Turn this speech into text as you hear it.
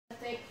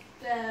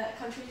the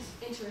country's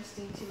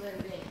interesting to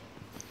live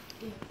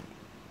in. Yeah.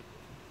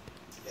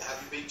 Yeah,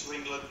 have you been to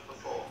England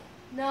before?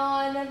 No,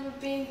 I never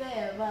been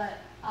there, but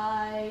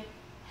I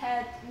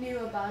had knew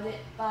about it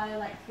by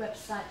like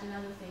websites and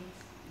other things.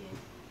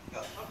 Yeah.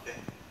 Oh, okay.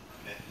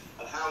 Okay.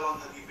 And how long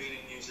have you been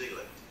in New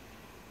Zealand?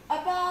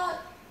 About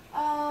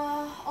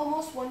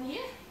almost 1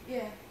 year.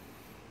 Yeah.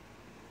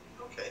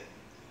 Okay.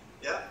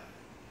 Yeah.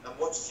 And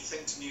what did you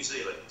think to New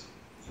Zealand?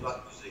 Did you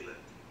like New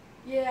Zealand?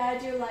 Yeah, I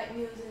do like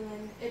New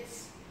Zealand.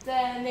 It's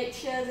the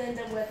nature and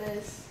the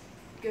weather's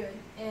good,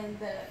 and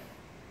the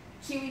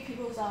Kiwi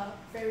peoples are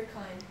very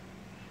kind.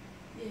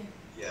 Yeah.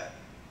 Yeah.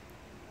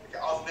 Okay.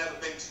 I've never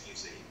been to New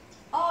Zealand.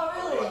 Oh,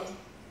 really? Right.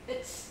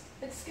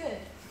 It's good.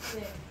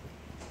 Yeah.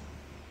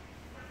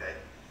 Okay.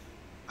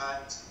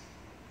 And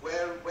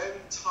where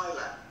in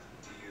Thailand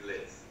do you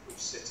live? Which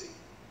city?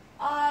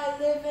 I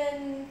live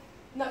in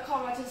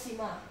Nakhon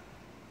Ratchasima.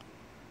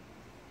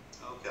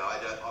 Okay,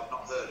 I've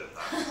not heard of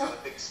that. Is that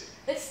a big city?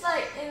 It's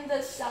like in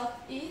the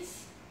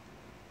southeast.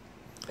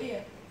 Oh,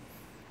 yeah.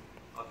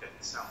 Okay,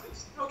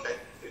 southeast. Okay,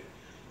 good.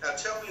 Now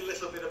tell me a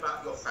little bit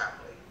about your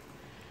family.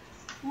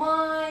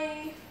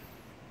 My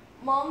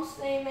mom's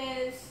name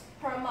is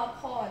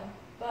Paramaporn,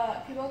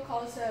 but people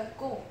call her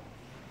Go.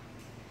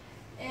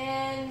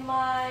 And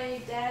my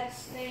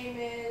dad's name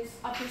is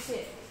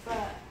Apisit,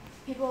 but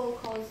people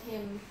call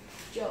him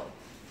Joe.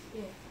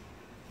 Yeah.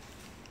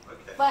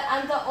 Okay. But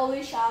I'm the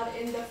only child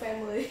in the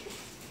family.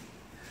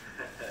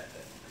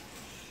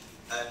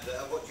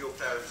 And what do your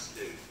parents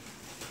do?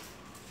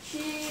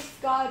 She's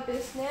got a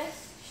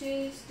business.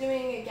 She's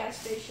doing a gas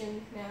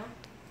station now.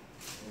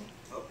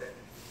 Okay.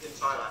 In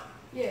Thailand?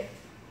 Yeah.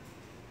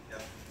 Yeah.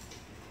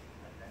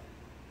 Okay.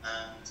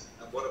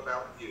 And what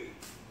about you?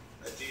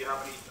 Do you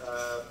have any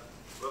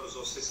brothers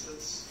or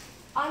sisters?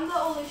 I'm the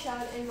only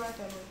child in my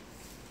family.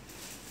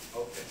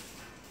 Okay.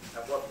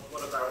 And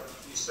what about,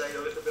 you say a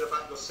little bit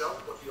about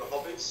yourself? What are your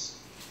hobbies?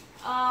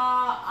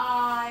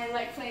 I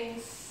like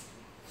playing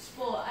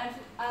sport.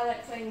 I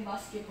like playing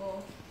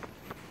basketball.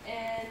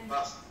 And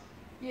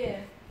yeah.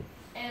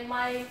 And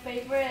my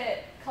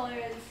favorite color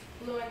is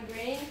blue and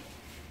green.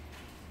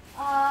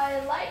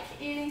 I like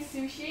eating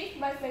sushi.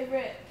 My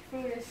favorite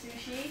food is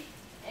sushi.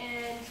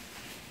 And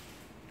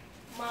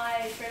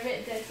my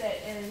favorite dessert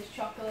is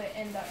chocolate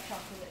and dark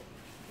chocolate.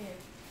 Yeah.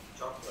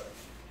 Chocolate.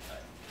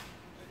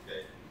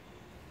 Okay.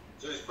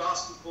 So is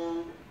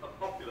basketball a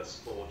popular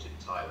sport in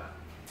Thailand?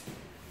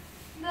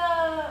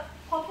 The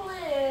popular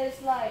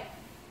is like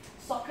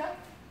soccer.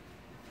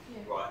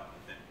 Yeah. Right.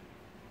 Okay.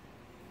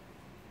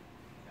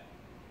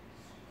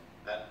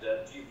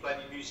 And do you play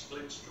any musical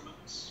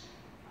instruments?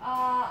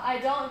 I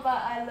don't,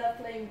 but I love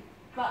playing.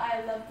 But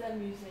I love the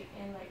music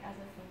and like other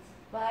things.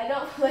 But I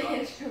don't play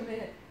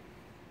instrument.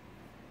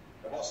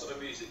 And what sort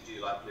of music do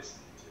you like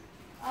listening to?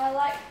 I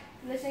like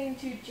listening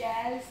to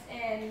jazz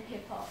and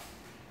hip hop.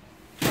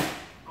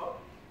 Oh.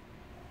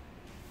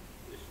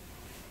 Good.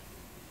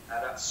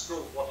 And at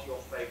school, what are your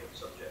favourite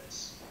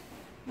subjects?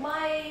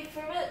 My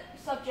favorite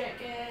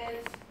subject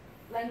is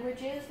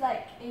languages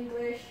like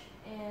English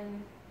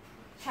and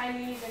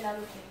Chinese and other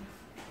things.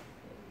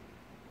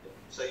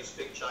 So you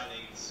speak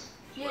Chinese?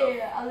 Yeah,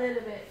 Well? a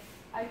little bit.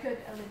 I could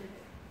a little bit.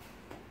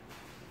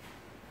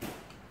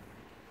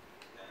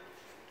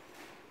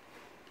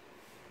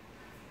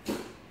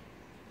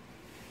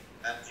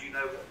 And do you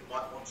know what you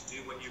might want to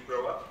do when you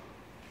grow up?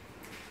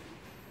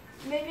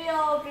 Maybe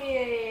I'll be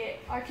an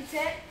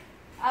architect.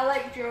 I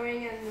like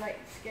drawing and like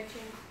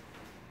sketching.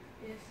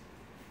 Yes.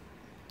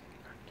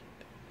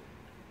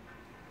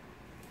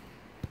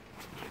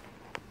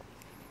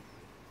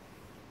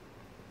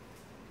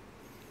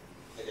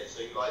 Okay,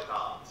 so you like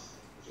art?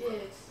 Yes,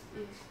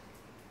 yes.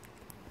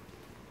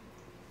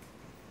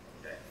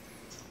 Okay,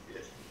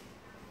 good.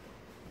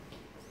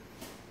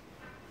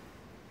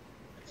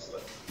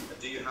 Excellent. And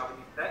do you have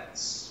any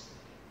pets?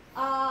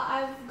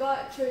 I've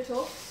got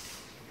turtles.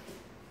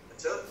 A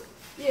turtle?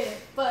 Yeah,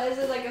 but is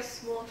it like a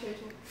small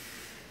turtle?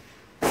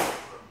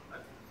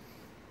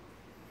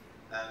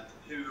 And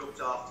who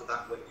looked after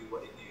that when you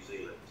were in New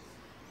Zealand?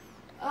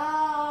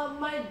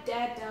 My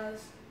dad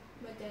does.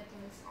 My dad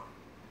does.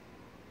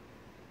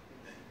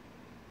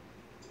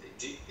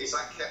 Is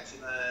that kept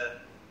in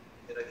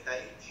a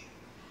cage?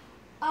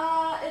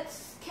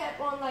 It's kept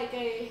on like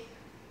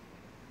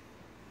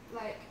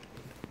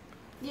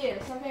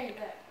yeah, something like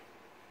that.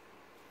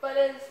 But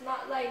it's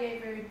not like a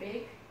very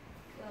big,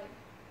 like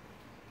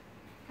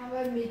kind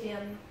of a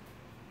medium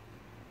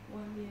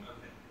one. Yeah.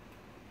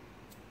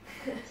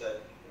 Okay.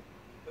 So,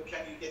 but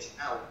can you get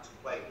out to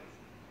play with?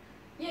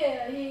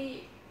 Yeah,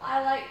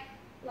 I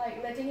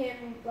like letting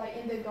him like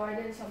in the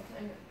garden,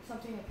 something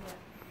like that.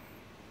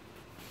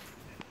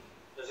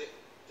 Does it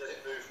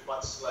move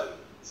quite slowly?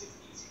 Is it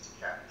easy to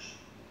catch?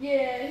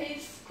 Yeah,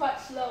 he's quite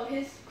slow.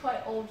 He's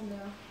quite old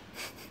now.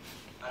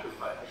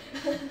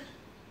 Okay.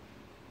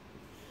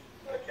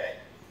 Okay.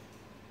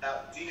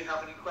 Now, do you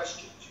have any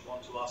questions you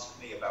want to ask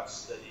me about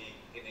studying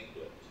in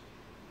England?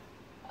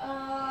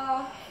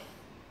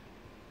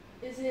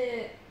 Is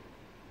it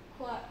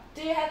what?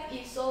 Do you have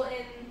ESOL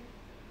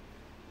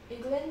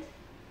England?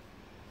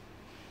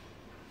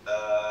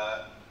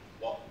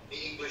 What? The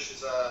English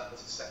as a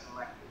second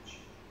language?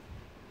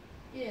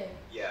 Yeah.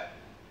 Yeah.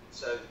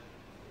 So,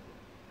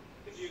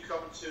 if you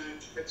come to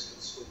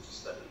Princeton School to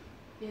study,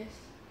 Yes.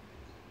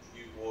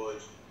 you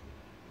would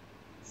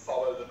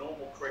follow the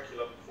normal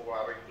curriculum for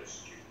our English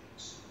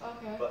students.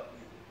 Okay. But you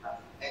would have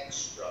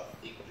extra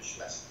English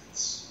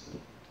lessons.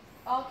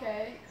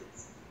 Okay.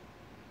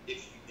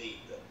 If you need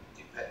them.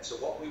 So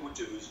what we would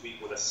do is we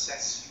would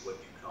assess you when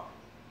you come.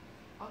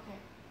 Okay.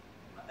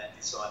 And then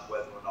decide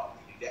whether or not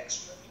you need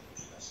extra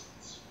English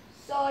lessons.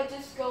 So I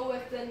just go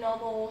with the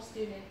normal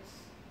students.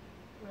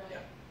 Right.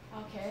 Yeah.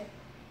 Okay.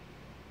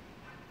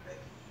 Okay.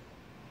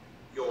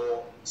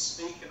 Your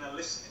speaking and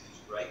listening is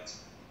great.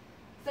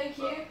 Thank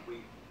you.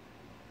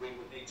 We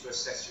would need to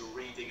assess your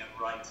reading and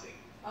writing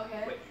Okay.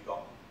 when you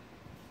got.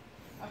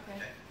 Okay.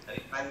 Okay. And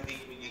it may mean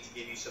we need to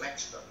give you some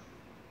extra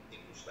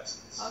English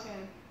lessons.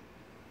 Okay.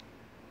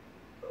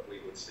 But we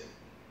would see.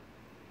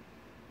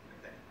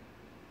 Okay.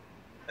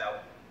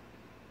 Now,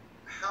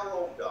 how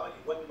old are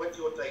you? When's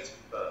your date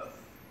of birth?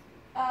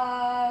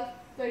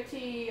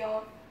 30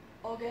 of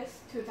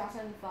August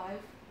 2005.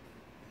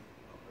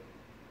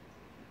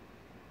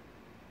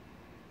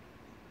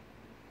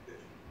 Good.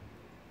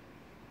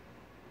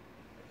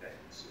 Okay,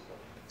 super.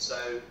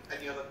 So,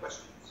 any other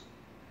questions?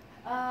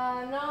 No,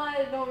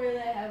 I don't really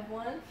have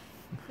one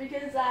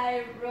because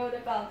I wrote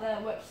about the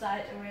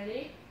website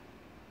already.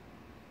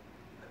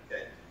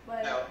 Okay.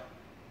 But Now,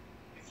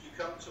 if you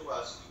come to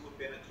us, you would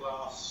be in a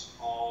class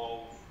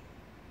of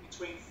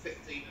between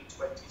 15 and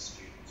 20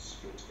 students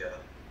altogether.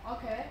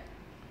 okay.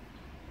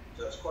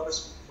 So it's quite a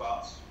small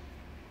class.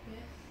 Yes.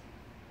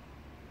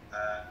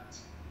 And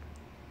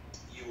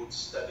you would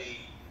study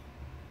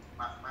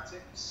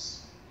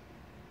mathematics,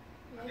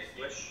 and Yes.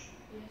 English,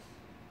 Yes.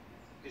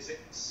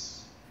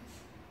 physics,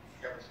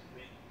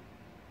 chemistry,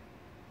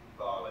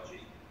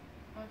 biology,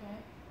 Okay.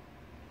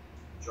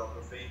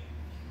 geography,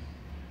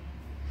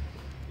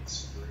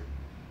 history,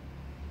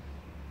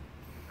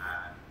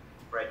 and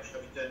French.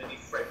 Have you done any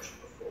French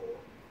before?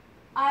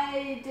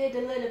 I did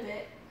a little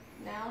bit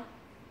now,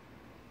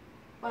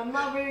 but I'm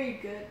not very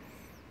good.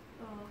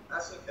 Oh.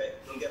 That's okay.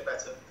 You'll get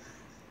better.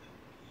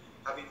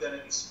 Have you done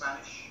any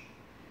Spanish?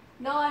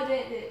 No, I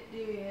didn't do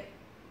it.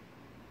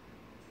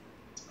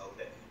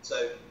 Okay.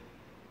 So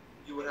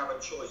you would have a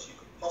choice. You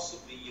could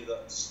possibly either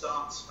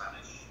start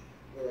Spanish,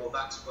 or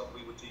that's when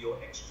we would do your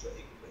extra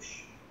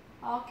English.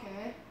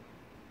 Okay.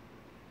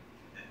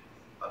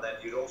 And then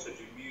you'd also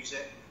do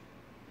music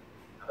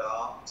and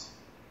art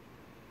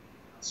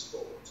and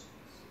sport.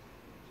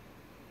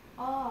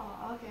 Oh,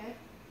 okay.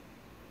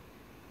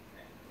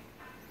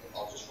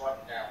 I'll just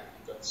write down that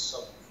you've done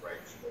some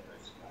French but no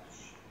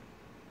Spanish.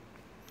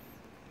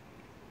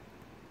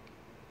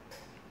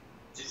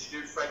 Did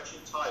you do French in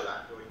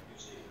Thailand or in New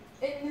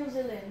Zealand? In New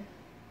Zealand.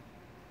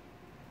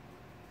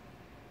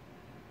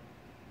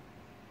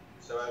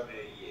 So only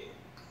a year.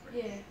 French.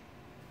 Yeah.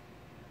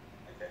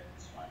 Okay,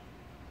 that's fine.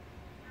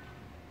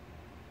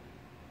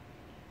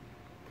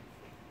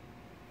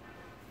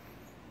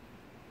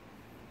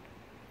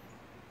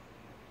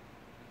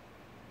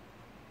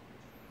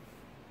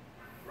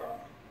 Right.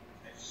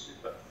 Okay,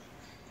 super.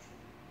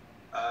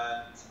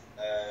 And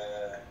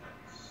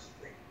let's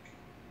think.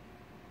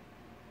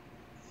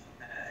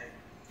 Okay.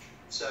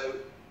 So,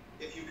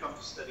 if you come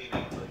to study in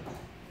England,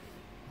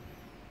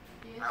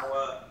 Yes.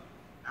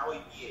 our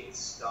years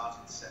start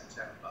in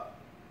September.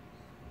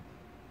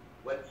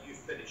 When do you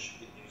finish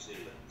in New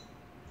Zealand?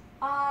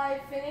 I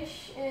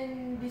finish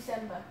in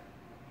December.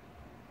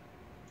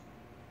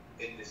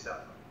 In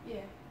December.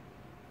 Yeah.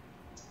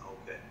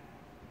 Okay.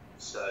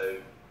 So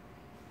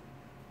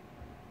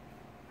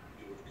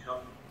you would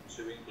come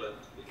to England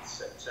in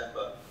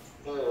September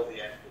before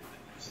the end of the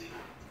New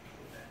Zealand.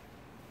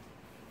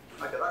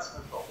 Okay, that's no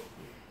problem.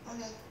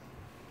 Okay.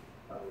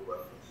 That will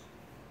work.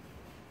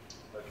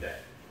 Okay.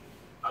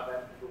 And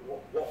then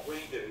what we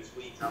do is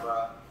we have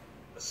a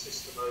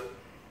system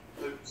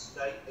of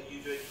homestay. Are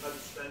you doing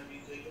homestay in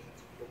New Zealand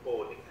or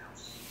boarding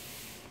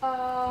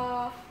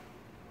house?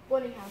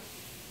 Boarding house.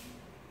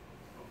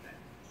 Okay.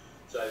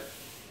 So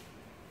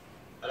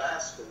at our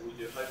school we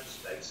do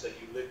homestay, so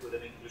you live with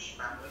an English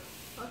family,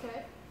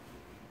 Okay.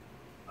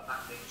 and that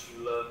means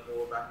you learn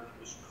more about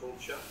English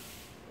culture.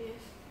 Yes.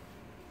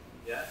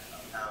 Yeah,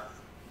 and have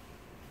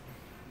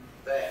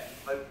then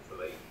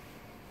hopefully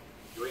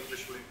your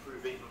English will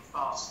improve even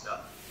faster.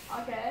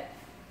 Okay.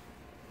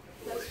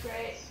 That's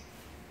great.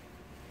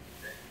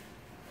 Okay.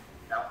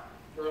 Now,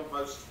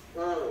 almost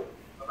all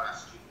of our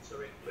students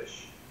are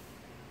English.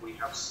 We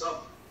have some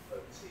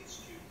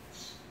overseas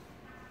students,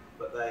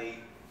 but they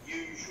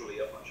usually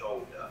are much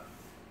older.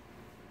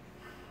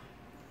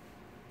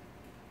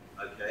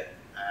 Okay,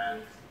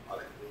 and I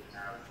think we'll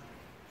have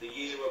the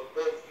year above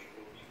you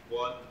will be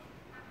one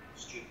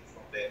student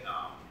from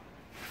Vietnam.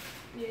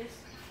 Yes.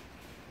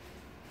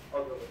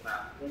 Other than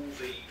that, all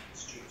the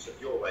students of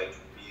your age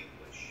will be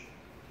English.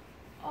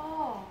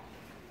 Oh.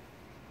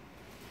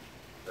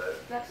 So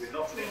That's we're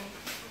not cool. in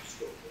from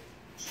school.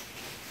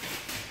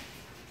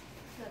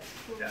 That's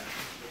cool. Yeah.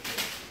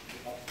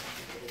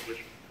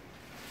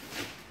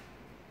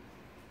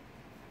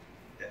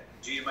 Yeah.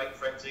 Do you make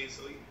friends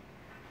easily?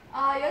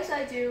 Yes,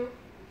 I do.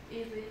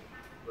 Easily.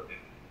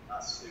 Brilliant.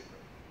 That's super.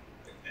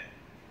 Okay.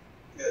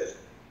 Good.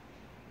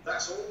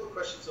 That's all the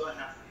questions I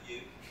have for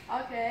you.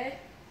 Okay.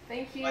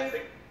 Thank you. I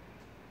think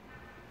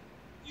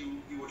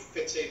you would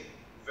fit in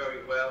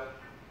very well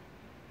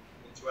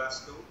into our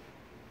school.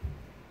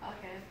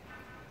 Okay.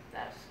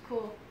 That's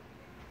cool.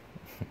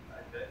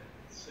 Okay.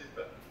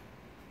 Super.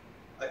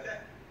 Okay.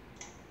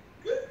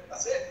 Good.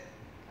 That's it.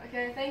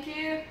 Okay. Thank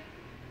you.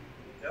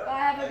 Yeah. Bye.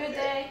 Have a good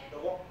day.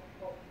 So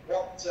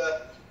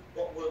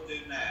what we'll do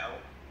now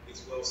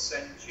is we'll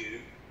send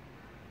you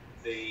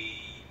the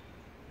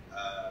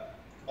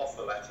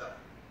offer letter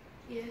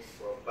Yes.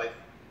 for a play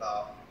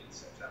start in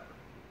September.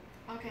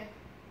 Okay.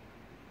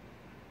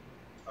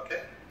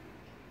 Okay?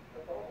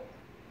 No problem.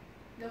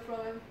 No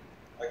problem.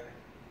 Okay.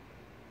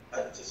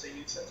 Hope to see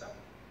you in September.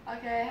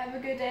 Okay. Have a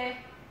good day.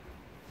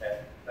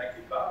 Yeah. Thank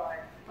you. Bye.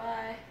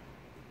 Bye.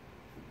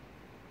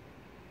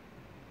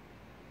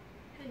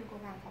 ให้หนูก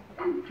ดวางพอ